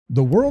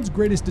The world's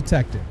greatest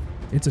detective.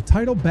 It's a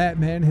title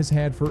Batman has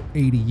had for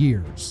 80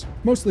 years,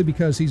 mostly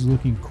because he's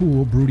looking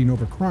cool brooding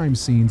over crime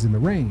scenes in the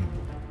rain.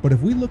 But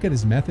if we look at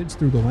his methods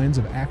through the lens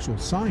of actual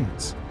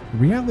science, the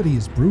reality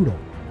is brutal.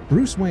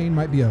 Bruce Wayne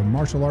might be a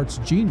martial arts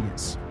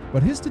genius,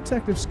 but his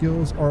detective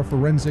skills are a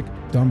forensic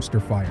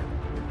dumpster fire.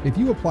 If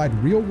you applied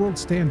real-world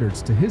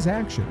standards to his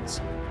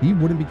actions, he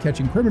wouldn't be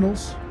catching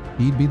criminals,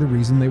 he'd be the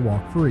reason they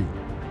walk free.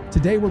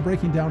 Today we're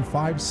breaking down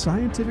 5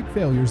 scientific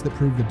failures that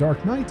prove the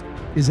Dark Knight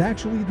is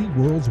actually the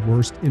world's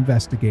worst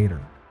investigator.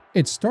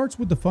 It starts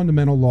with the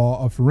fundamental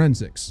law of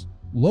forensics,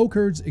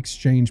 Locard's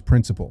exchange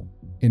principle.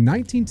 In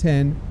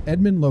 1910,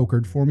 Edmund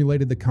Locard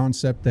formulated the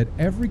concept that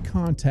every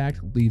contact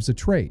leaves a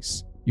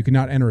trace. You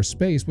cannot enter a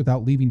space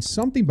without leaving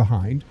something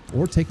behind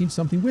or taking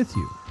something with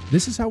you.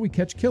 This is how we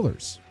catch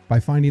killers, by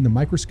finding the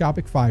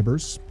microscopic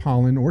fibers,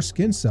 pollen, or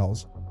skin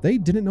cells they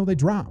didn't know they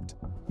dropped.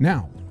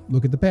 Now,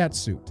 look at the bat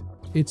suit.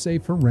 It's a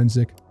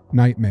forensic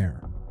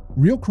nightmare.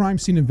 Real crime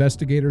scene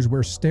investigators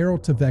wear sterile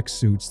Tyvek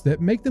suits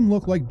that make them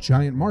look like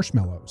giant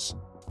marshmallows.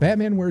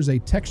 Batman wears a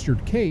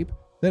textured cape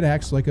that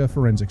acts like a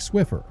forensic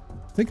Swiffer.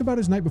 Think about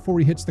his night before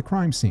he hits the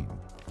crime scene.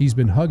 He's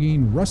been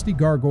hugging rusty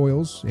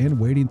gargoyles and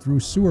wading through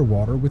sewer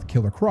water with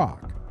Killer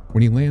Croc.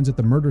 When he lands at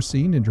the murder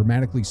scene and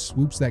dramatically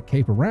swoops that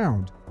cape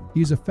around,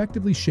 he is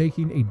effectively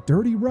shaking a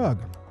dirty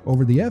rug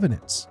over the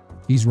evidence.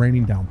 He's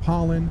raining down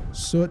pollen,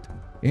 soot,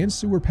 and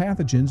sewer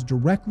pathogens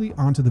directly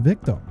onto the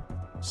victim.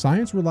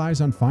 Science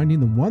relies on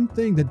finding the one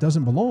thing that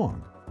doesn't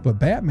belong, but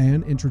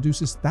Batman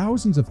introduces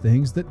thousands of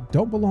things that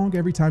don't belong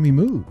every time he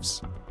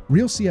moves.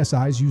 Real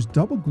CSIs use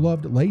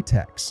double-gloved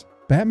latex.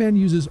 Batman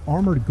uses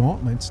armored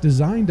gauntlets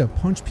designed to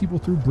punch people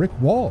through brick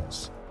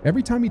walls.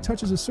 Every time he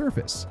touches a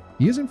surface,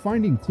 he isn't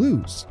finding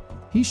clues.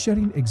 He's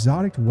shedding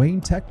exotic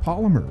Wayne Tech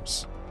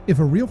polymers. If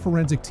a real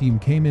forensic team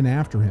came in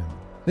after him,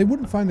 they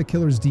wouldn't find the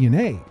killer's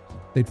DNA.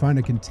 They'd find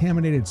a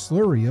contaminated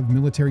slurry of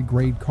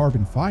military-grade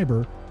carbon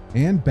fiber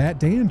and bat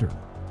dander.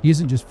 He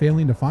isn't just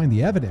failing to find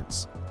the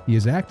evidence, he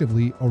is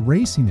actively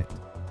erasing it.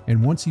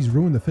 And once he's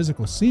ruined the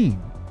physical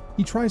scene,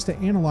 he tries to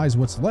analyze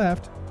what's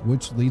left,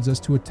 which leads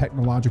us to a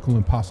technological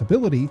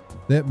impossibility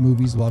that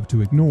movies love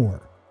to ignore.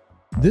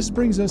 This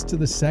brings us to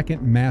the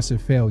second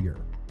massive failure,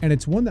 and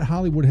it's one that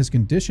Hollywood has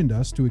conditioned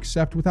us to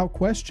accept without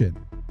question: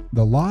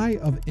 the lie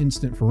of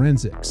instant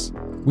forensics.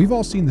 We've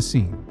all seen the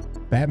scene.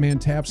 Batman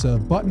taps a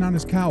button on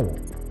his cowl,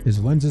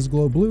 his lenses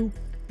glow blue,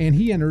 and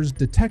he enters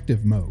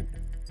detective mode.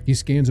 He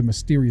scans a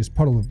mysterious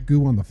puddle of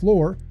goo on the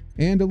floor,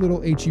 and a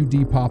little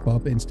HUD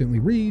pop-up instantly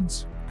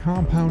reads,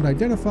 "Compound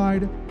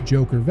identified,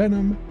 Joker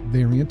Venom,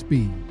 Variant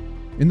B."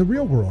 In the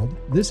real world,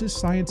 this is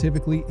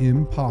scientifically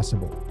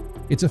impossible.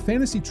 It's a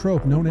fantasy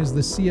trope known as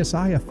the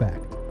CSI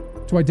Effect.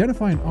 To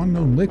identify an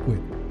unknown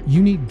liquid,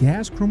 you need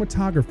gas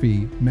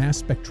chromatography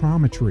mass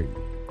spectrometry,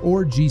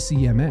 or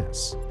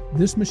GCMS.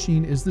 This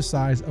machine is the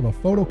size of a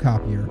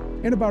photocopier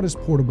and about as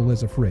portable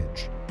as a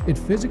fridge. It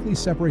physically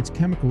separates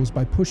chemicals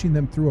by pushing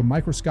them through a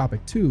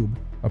microscopic tube,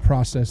 a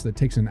process that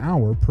takes an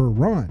hour per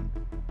run.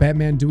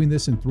 Batman doing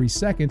this in 3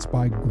 seconds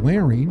by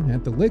glaring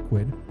at the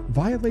liquid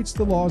violates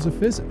the laws of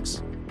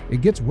physics.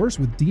 It gets worse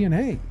with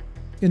DNA.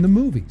 In the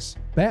movies,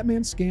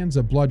 Batman scans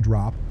a blood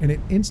drop and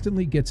it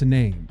instantly gets a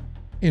name.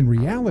 In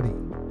reality,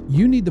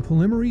 you need the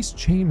polymerase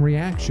chain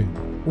reaction,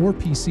 or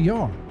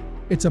PCR.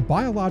 It's a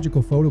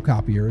biological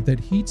photocopier that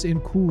heats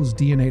and cools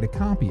DNA to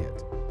copy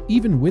it.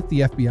 Even with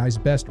the FBI's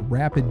best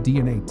rapid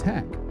DNA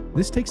tech,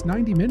 this takes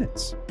 90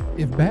 minutes.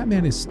 If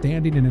Batman is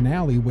standing in an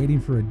alley waiting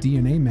for a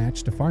DNA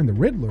match to find the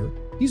Riddler,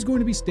 he's going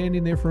to be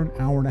standing there for an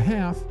hour and a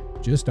half,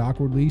 just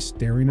awkwardly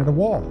staring at a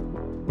wall.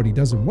 But he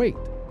doesn't wait.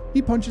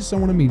 He punches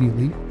someone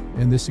immediately,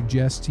 and this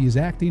suggests he is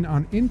acting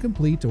on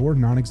incomplete or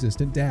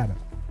non-existent data.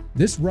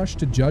 This rush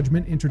to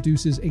judgment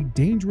introduces a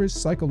dangerous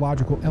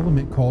psychological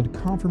element called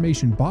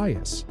confirmation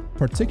bias,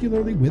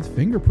 particularly with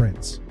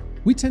fingerprints.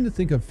 We tend to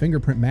think of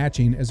fingerprint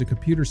matching as a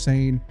computer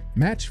saying,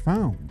 "match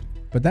found,"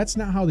 but that's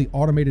not how the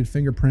automated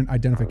fingerprint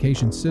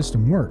identification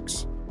system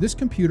works. This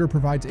computer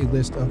provides a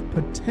list of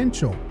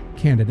potential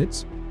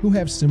candidates who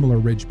have similar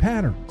ridge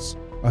patterns.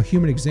 A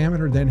human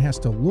examiner then has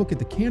to look at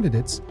the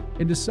candidates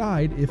and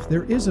decide if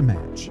there is a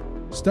match.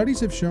 Studies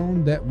have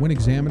shown that when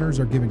examiners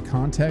are given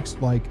context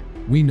like,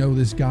 "we know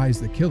this guy's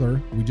the killer,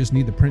 we just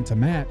need the print to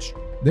match,"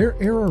 their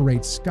error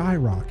rates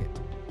skyrocket.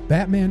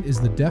 Batman is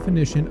the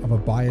definition of a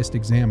biased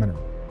examiner.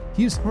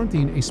 He is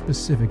hunting a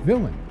specific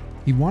villain.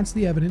 He wants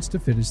the evidence to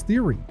fit his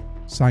theory.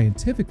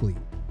 Scientifically,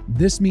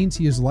 this means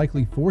he is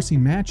likely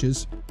forcing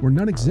matches where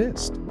none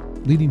exist,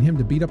 leading him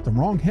to beat up the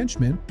wrong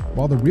henchman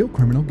while the real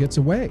criminal gets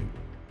away.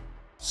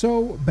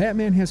 So,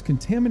 Batman has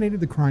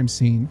contaminated the crime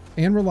scene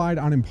and relied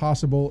on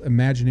impossible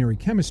imaginary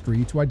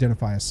chemistry to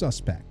identify a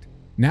suspect.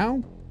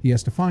 Now, he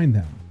has to find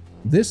them.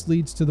 This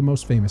leads to the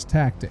most famous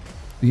tactic,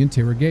 the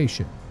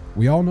interrogation.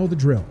 We all know the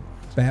drill.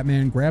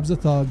 Batman grabs a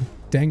thug,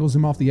 dangles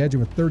him off the edge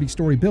of a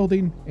 30-story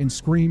building, and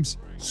screams,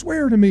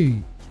 "Swear to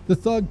me!" The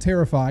thug,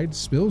 terrified,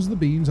 spills the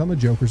beans on the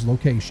Joker's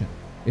location.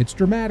 It's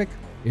dramatic,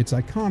 it's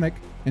iconic,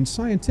 and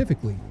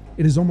scientifically,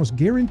 it is almost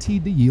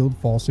guaranteed to yield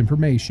false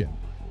information.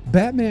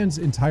 Batman's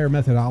entire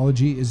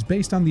methodology is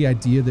based on the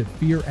idea that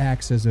fear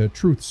acts as a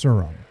truth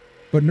serum.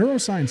 But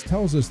neuroscience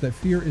tells us that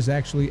fear is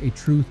actually a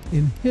truth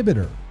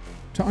inhibitor.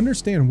 To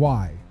understand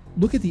why,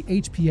 look at the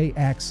HPA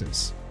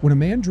axis. When a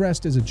man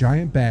dressed as a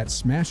giant bat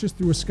smashes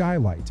through a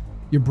skylight,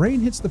 your brain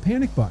hits the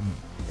panic button.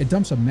 It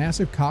dumps a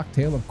massive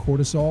cocktail of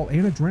cortisol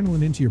and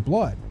adrenaline into your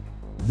blood.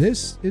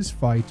 This is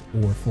fight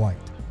or flight.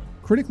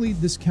 Critically,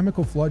 this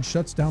chemical flood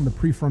shuts down the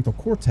prefrontal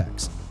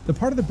cortex, the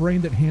part of the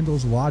brain that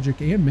handles logic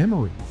and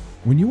memory.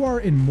 When you are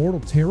in mortal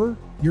terror,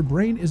 your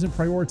brain isn't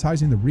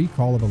prioritizing the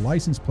recall of a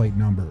license plate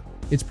number.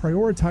 It's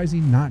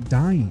prioritizing not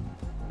dying.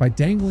 By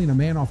dangling a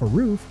man off a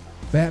roof,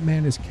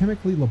 Batman is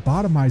chemically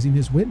lobotomizing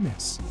his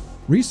witness.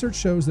 Research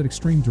shows that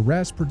extreme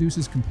duress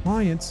produces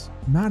compliance,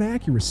 not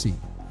accuracy.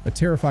 A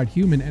terrified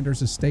human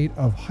enters a state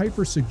of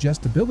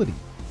hypersuggestibility.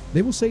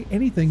 They will say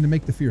anything to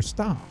make the fear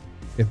stop.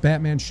 If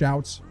Batman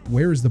shouts,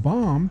 "Where is the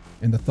bomb?"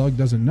 and the thug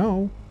doesn't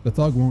know, the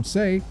thug won't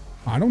say,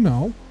 "I don't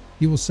know."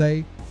 He will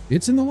say,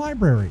 "It's in the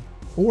library,"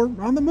 or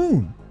 "on the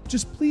moon.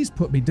 Just please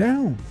put me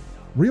down."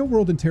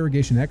 Real-world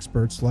interrogation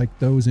experts, like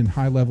those in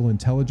high-level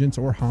intelligence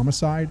or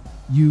homicide,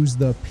 use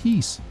the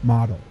PEACE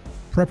model: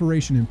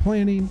 preparation and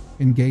planning,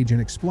 engage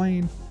and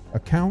explain,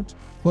 account,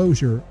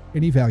 closure,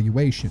 and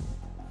evaluation.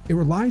 It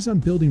relies on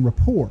building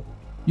rapport.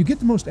 You get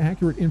the most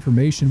accurate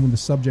information when the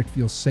subject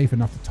feels safe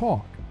enough to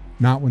talk,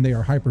 not when they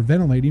are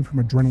hyperventilating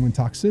from adrenaline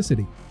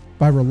toxicity.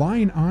 By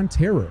relying on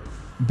terror,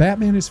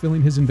 Batman is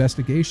filling his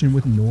investigation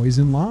with noise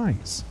and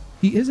lies.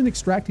 He isn't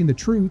extracting the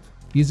truth,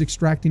 he is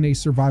extracting a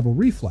survival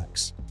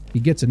reflex. He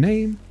gets a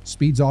name,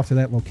 speeds off to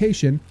that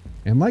location,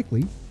 and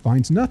likely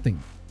finds nothing,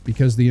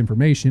 because the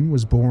information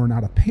was born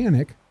out of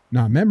panic,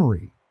 not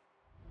memory.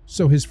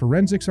 So his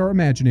forensics are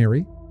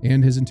imaginary,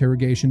 and his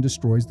interrogation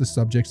destroys the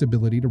subject's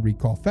ability to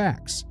recall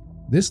facts.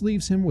 This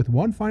leaves him with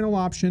one final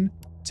option: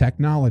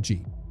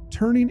 technology.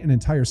 Turning an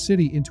entire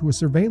city into a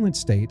surveillance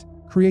state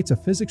creates a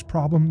physics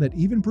problem that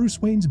even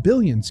Bruce Wayne's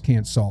billions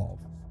can't solve.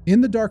 In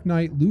The Dark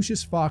Knight,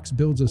 Lucius Fox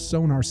builds a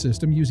sonar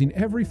system using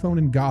every phone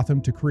in Gotham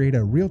to create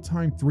a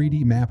real-time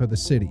 3D map of the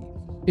city.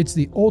 It's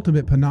the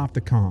ultimate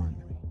panopticon.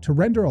 To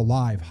render a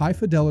live,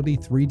 high-fidelity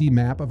 3D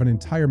map of an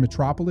entire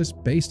metropolis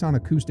based on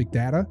acoustic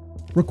data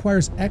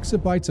requires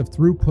exabytes of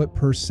throughput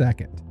per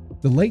second.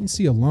 The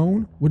latency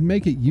alone would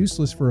make it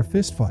useless for a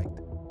fistfight.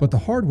 But the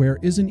hardware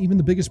isn't even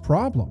the biggest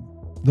problem.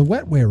 The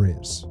wetware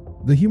is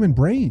the human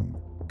brain.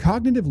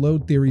 Cognitive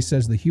load theory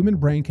says the human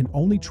brain can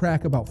only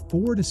track about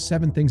 4 to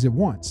 7 things at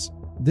once.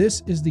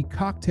 This is the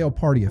cocktail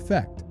party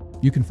effect.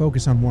 You can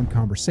focus on one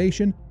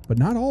conversation, but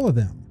not all of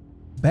them.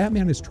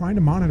 Batman is trying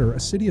to monitor a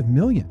city of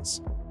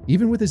millions.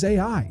 Even with his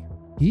AI,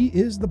 he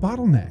is the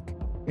bottleneck.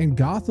 In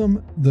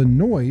Gotham, the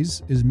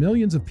noise is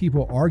millions of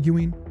people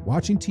arguing,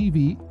 watching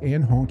TV,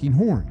 and honking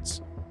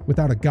horns.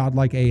 Without a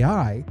godlike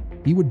AI,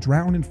 he would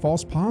drown in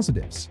false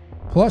positives.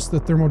 Plus, the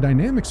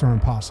thermodynamics are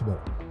impossible.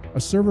 A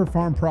server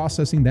farm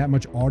processing that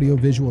much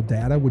audio-visual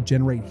data would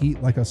generate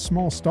heat like a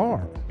small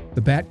star.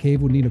 The Batcave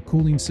would need a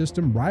cooling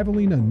system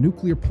rivaling a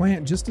nuclear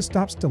plant just to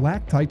stop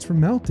stalactites from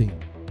melting.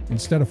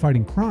 Instead of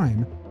fighting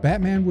crime,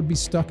 Batman would be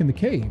stuck in the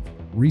cave,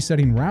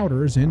 resetting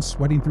routers and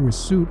sweating through his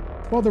suit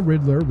while the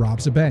Riddler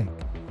robs a bank.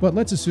 But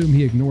let's assume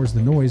he ignores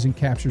the noise and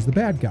captures the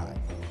bad guy.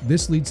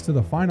 This leads to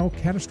the final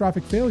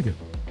catastrophic failure.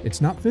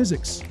 It's not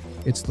physics,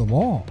 it's the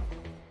law.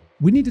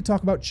 We need to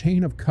talk about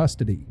chain of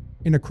custody.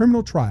 In a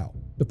criminal trial,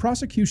 the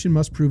prosecution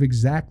must prove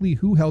exactly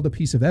who held a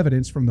piece of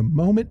evidence from the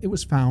moment it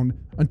was found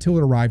until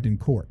it arrived in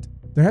court.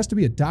 There has to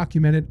be a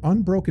documented,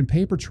 unbroken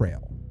paper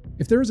trail.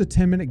 If there is a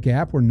 10-minute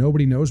gap where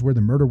nobody knows where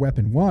the murder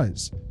weapon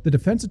was, the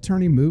defense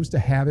attorney moves to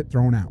have it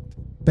thrown out.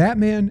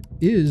 Batman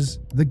is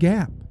the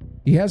gap.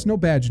 He has no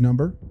badge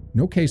number,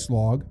 no case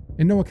log,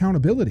 and no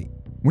accountability.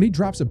 When he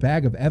drops a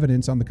bag of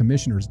evidence on the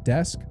commissioner's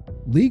desk,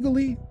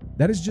 legally,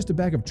 that is just a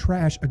bag of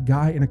trash a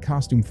guy in a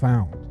costume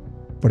found.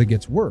 But it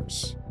gets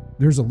worse.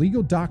 There's a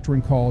legal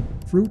doctrine called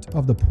fruit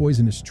of the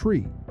poisonous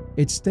tree.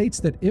 It states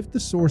that if the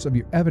source of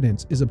your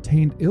evidence is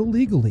obtained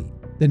illegally,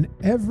 then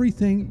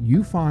everything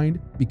you find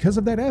because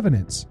of that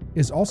evidence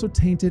is also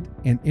tainted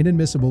and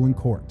inadmissible in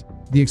court.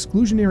 The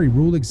exclusionary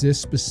rule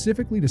exists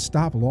specifically to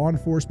stop law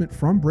enforcement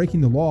from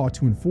breaking the law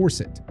to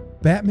enforce it.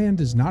 Batman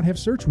does not have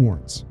search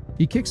warrants.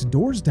 He kicks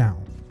doors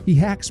down. He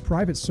hacks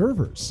private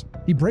servers.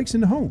 He breaks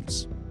into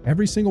homes.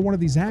 Every single one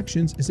of these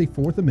actions is a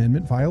Fourth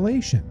Amendment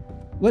violation.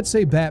 Let's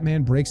say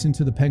Batman breaks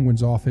into the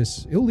Penguin's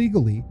office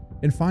illegally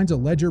and finds a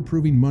ledger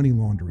proving money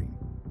laundering.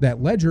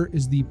 That ledger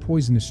is the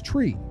poisonous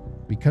tree.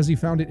 Because he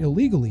found it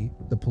illegally,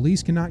 the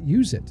police cannot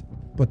use it,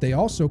 but they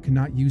also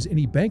cannot use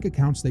any bank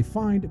accounts they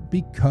find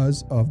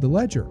because of the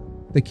ledger.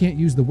 They can't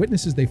use the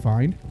witnesses they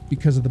find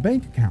because of the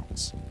bank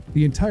accounts.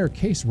 The entire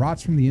case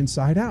rots from the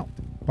inside out.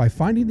 By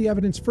finding the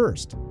evidence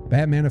first,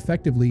 Batman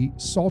effectively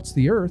salts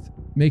the earth,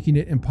 making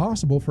it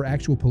impossible for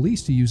actual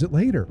police to use it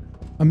later.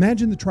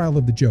 Imagine the trial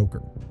of the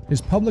Joker.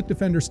 His public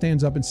defender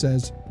stands up and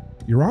says,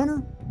 "Your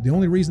Honor, the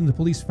only reason the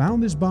police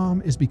found this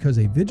bomb is because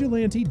a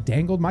vigilante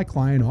dangled my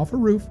client off a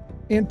roof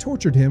and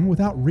tortured him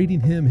without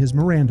reading him his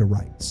Miranda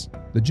rights."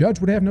 The judge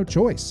would have no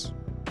choice.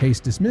 Case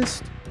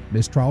dismissed.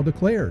 Mistrial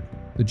declared.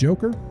 The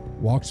Joker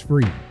walks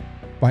free.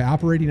 By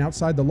operating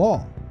outside the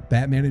law,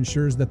 Batman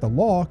ensures that the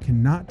law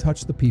cannot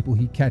touch the people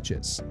he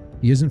catches.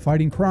 He isn't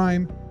fighting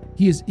crime,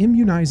 he is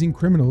immunizing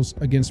criminals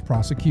against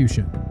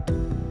prosecution.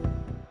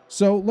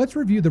 So let's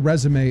review the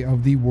resume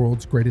of the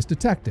world's greatest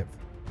detective.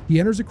 He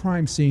enters a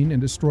crime scene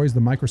and destroys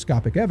the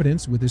microscopic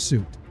evidence with his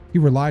suit. He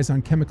relies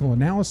on chemical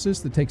analysis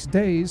that takes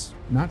days,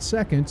 not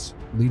seconds,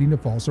 leading to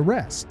false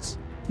arrests.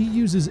 He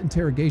uses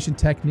interrogation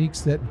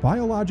techniques that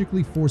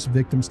biologically force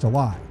victims to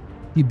lie.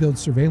 He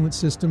builds surveillance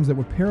systems that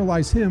would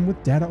paralyze him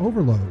with data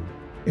overload.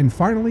 And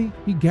finally,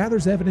 he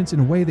gathers evidence in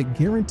a way that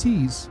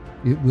guarantees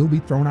it will be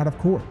thrown out of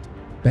court.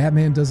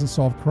 Batman doesn't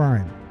solve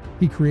crime.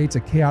 He creates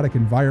a chaotic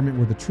environment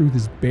where the truth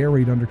is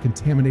buried under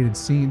contaminated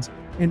scenes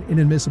and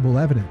inadmissible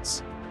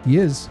evidence. He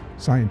is,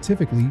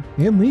 scientifically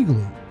and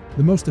legally,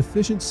 the most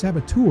efficient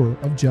saboteur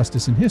of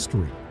justice in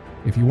history.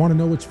 If you want to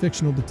know which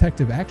fictional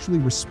detective actually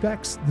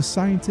respects the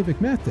scientific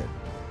method,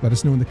 let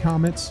us know in the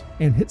comments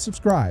and hit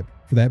subscribe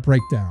for that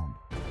breakdown.